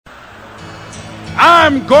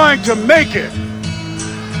I'm going to make it.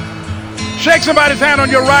 Shake somebody's hand on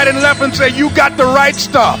your right and left and say, you got the right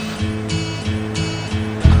stuff.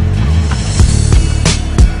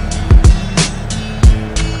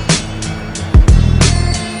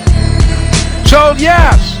 So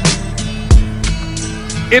yes,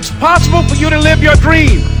 it's possible for you to live your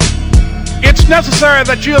dream. It's necessary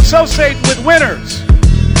that you associate with winners,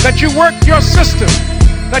 that you work your system,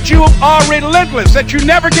 that you are relentless, that you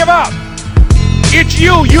never give up. It's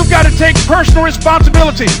you. You've got to take personal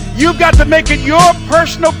responsibility. You've got to make it your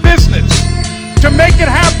personal business to make it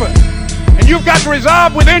happen. And you've got to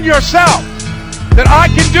resolve within yourself that I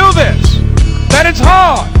can do this, that it's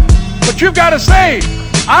hard, but you've got to say,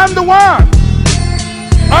 I'm the one.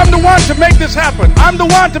 I'm the one to make this happen. I'm the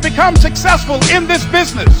one to become successful in this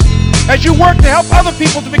business. As you work to help other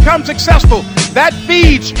people to become successful, that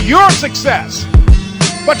feeds your success.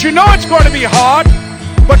 But you know it's going to be hard,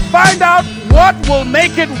 but find out what will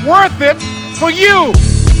make it worth it for you.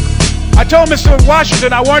 I told Mr.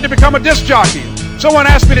 Washington I wanted to become a disc jockey. Someone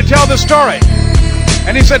asked me to tell this story.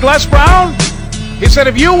 And he said, Les Brown, he said,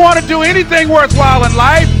 if you want to do anything worthwhile in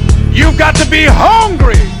life, you've got to be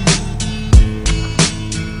hungry.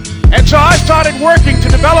 And so I started working to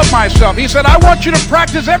develop myself. He said, I want you to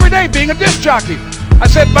practice every day being a disc jockey. I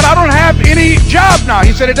said, but I don't have any job now.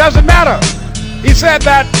 He said, it doesn't matter. He said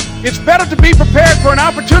that it's better to be prepared for an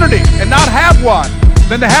opportunity and not have one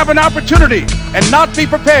than to have an opportunity and not be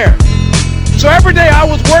prepared. So every day I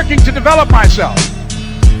was working to develop myself.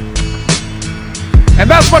 And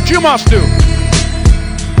that's what you must do.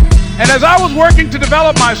 And as I was working to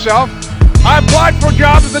develop myself, I applied for a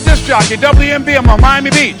job as a disc jockey, WMBM on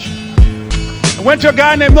Miami Beach. I went to a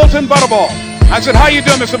guy named Milton Butterball. I said, how you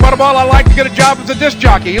doing, Mr. Butterball? I'd like to get a job as a disc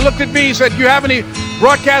jockey. He looked at me, he said, do you have any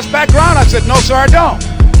broadcast background? I said, no, sir, I don't.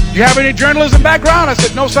 Do you have any journalism background? I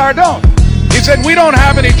said, no, sir, I don't. He said, we don't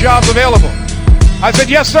have any jobs available. I said,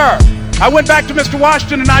 yes, sir. I went back to Mr.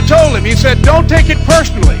 Washington and I told him, he said, don't take it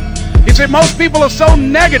personally. He said, most people are so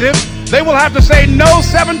negative, they will have to say no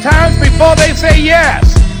 7 times before they say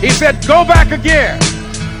yes. He said, go back again.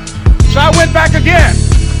 So I went back again.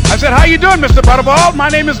 I said, how you doing, Mr. Butterball? My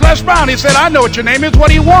name is Les Brown. He said, I know what your name is. What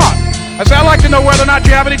do you want? I said, I'd like to know whether or not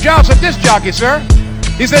you have any jobs at disc jockey, sir.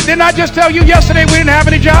 He said, didn't I just tell you yesterday we didn't have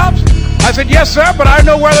any jobs? I said, yes, sir, but I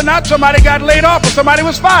know whether or not somebody got laid off or somebody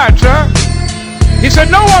was fired, sir. He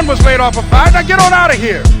said, no one was laid off or fired. Now get on out of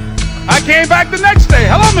here. I came back the next day.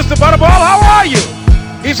 Hello, Mr. Butterball. How are you?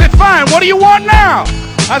 He said, fine. What do you want now?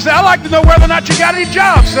 I said, I'd like to know whether or not you got any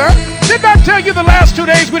jobs, sir. Didn't I tell you the last 2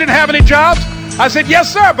 days we didn't have any jobs? I said,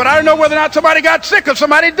 yes, sir, but I don't know whether or not somebody got sick or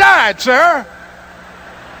somebody died, sir.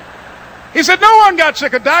 He said, no one got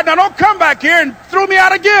sick or died. Now don't come back here and throw me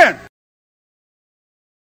out again.